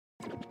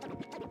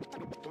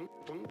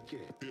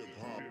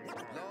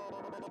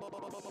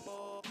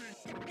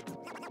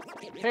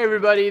Hey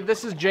everybody,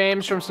 this is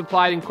James from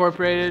Supplied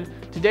Incorporated.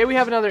 Today we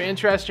have another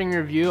interesting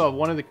review of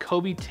one of the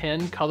Kobe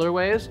 10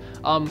 colorways.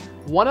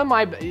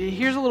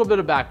 Here's a little bit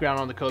of background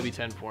on the Kobe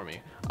 10 for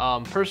me.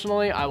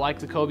 Personally, I like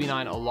the Kobe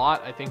 9 a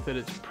lot. I think that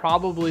it's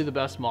probably the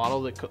best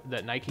model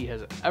that Nike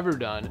has ever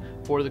done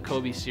for the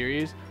Kobe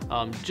series.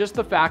 Just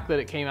the fact that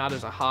it came out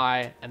as a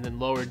high and then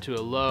lowered to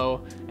a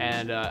low,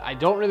 and I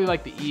don't really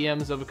like the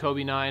EMs of a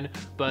Kobe 9,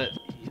 but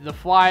the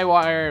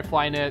Flywire,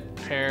 Flyknit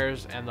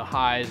pairs and the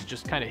highs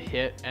just kind of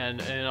hit, and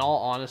in all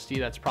honesty,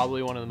 that's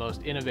probably one of the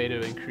most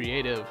innovative and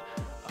creative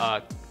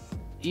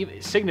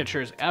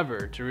signatures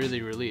ever to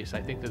really release.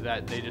 I think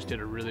that they just did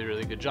a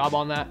really good job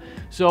on that.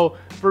 So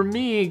for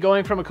me,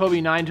 going from a Kobe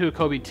 9 to a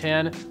Kobe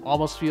 10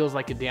 almost feels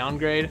like a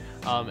downgrade,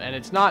 and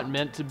it's not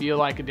meant to be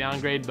like a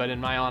downgrade, but in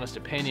my honest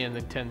opinion,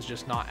 the 10's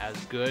just not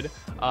as good.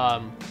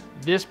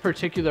 This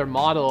particular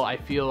model, I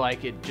feel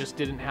like it just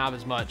didn't have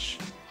as much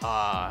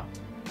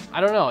I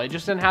don't know, it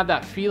just didn't have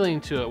that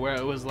feeling to it where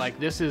it was like,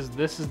 this is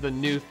the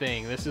new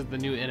thing, this is the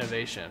new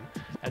innovation.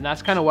 And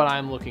that's kind of what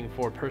I'm looking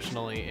for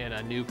personally in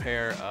a new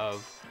pair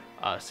of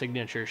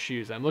signature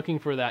shoes. I'm looking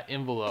for that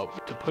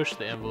envelope, to push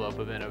the envelope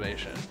of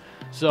innovation.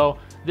 So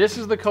this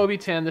is the Kobe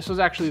 10. This was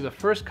actually the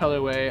first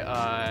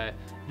colorway.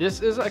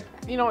 This is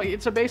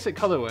it's a basic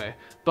colorway,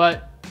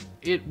 but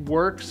it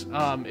works.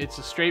 It's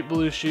a straight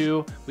blue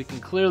shoe. We can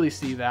clearly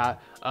see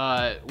that.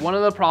 One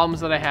of the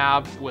problems that I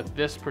have with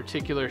this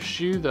particular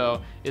shoe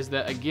though is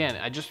that, again,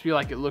 I just feel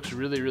like it looks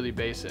really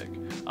basic.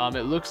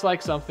 It looks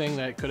like something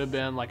that could have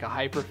been like a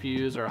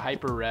Hyperfuse or a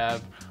Hyper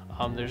Rev.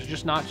 There's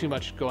just not too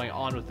much going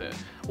on with it.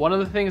 One of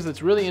the things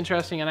that's really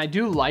interesting, and I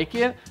do like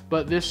it,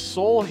 but this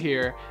sole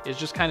here is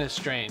just kind of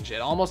strange.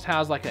 It almost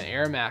has like an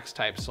Air Max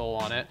type sole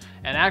on it,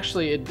 and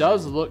actually it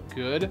does look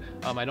good.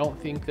 I don't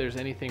think there's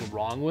anything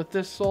wrong with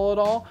this sole at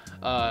all.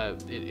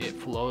 It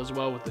flows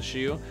well with the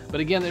shoe,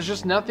 but again, there's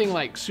just nothing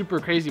like super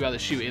crazy about the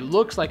shoe. It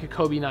looks like a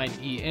Kobe 9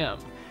 EM.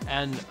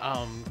 And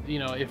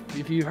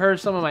if you heard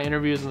some of my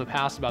interviews in the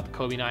past about the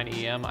Kobe 9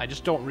 EM, I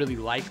just don't really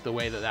like the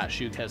way that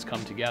shoe has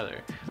come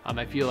together.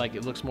 I feel like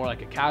it looks more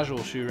like a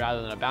casual shoe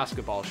rather than a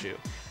basketball shoe.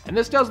 And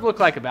this does look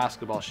like a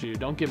basketball shoe,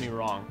 don't get me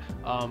wrong,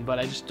 but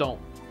I just don't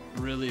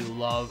really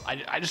love,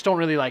 I just don't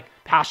really like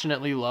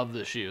passionately love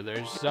the shoe.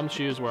 There's some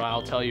shoes where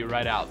I'll tell you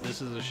right out,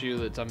 this is a shoe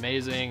that's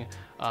amazing.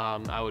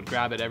 I would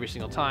grab it every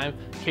single time.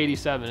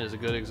 KD7 is a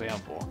good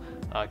example.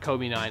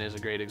 Kobe 9 is a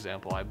great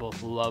example. I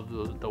both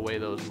love the way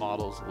those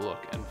models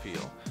look and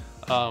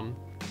feel.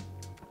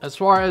 As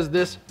far as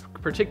this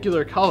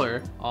particular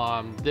color,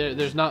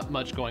 there's not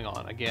much going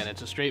on. Again,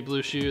 it's a straight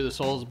blue shoe. The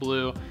sole's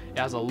blue. It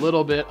has a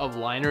little bit of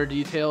liner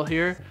detail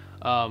here.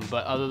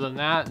 But other than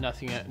that,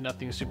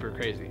 nothing super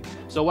crazy.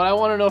 So what I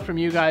want to know from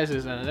you guys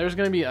is, and there's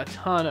going to be a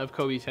ton of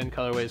Kobe 10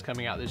 colorways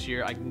coming out this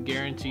year. I can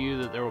guarantee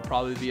you that there will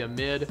probably be a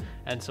mid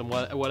and some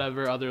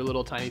whatever other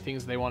little tiny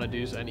things they want to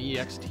do, so an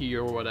EXT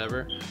or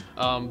whatever.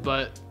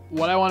 But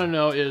what I want to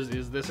know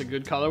is this a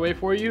good colorway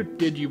for you?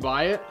 Did you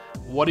buy it?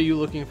 What are you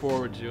looking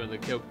forward to in the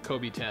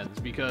Kobe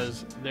 10s?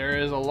 Because there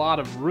is a lot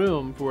of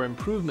room for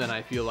improvement,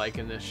 I feel like,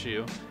 in this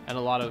shoe, and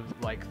a lot of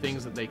like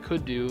things that they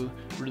could do,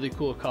 really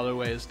cool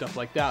colorways, stuff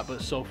like that.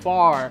 But so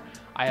far,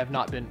 I have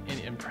not been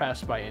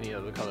impressed by any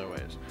of the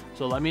colorways.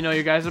 So let me know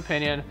your guys'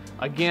 opinion.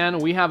 Again,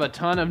 we have a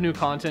ton of new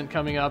content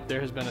coming up. There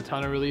has been a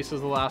ton of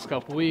releases the last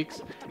couple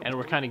weeks, and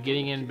we're kind of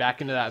getting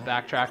back into that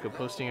backtrack of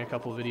posting a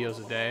couple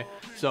videos a day.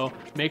 So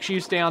make sure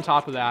you stay on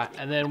top of that.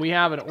 And then we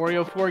have an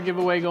Oreo 4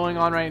 giveaway going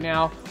on right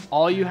now.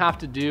 All you have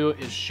to do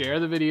is share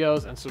the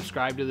videos and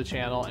subscribe to the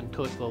channel and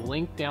click the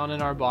link down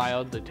in our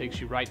bio that takes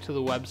you right to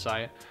the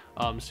website,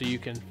 so you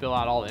can fill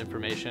out all the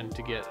information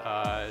to get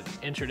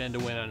entered in to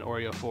win an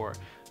Oreo 4.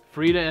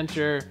 Free to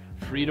enter,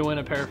 free to win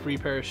a free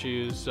pair of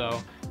shoes.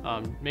 So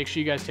make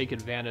sure you guys take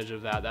advantage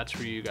of that. That's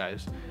for you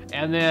guys.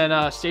 And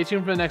then stay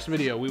tuned for the next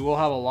video. We will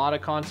have a lot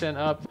of content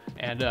up,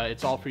 and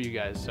it's all for you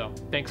guys. So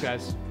thanks,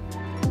 guys.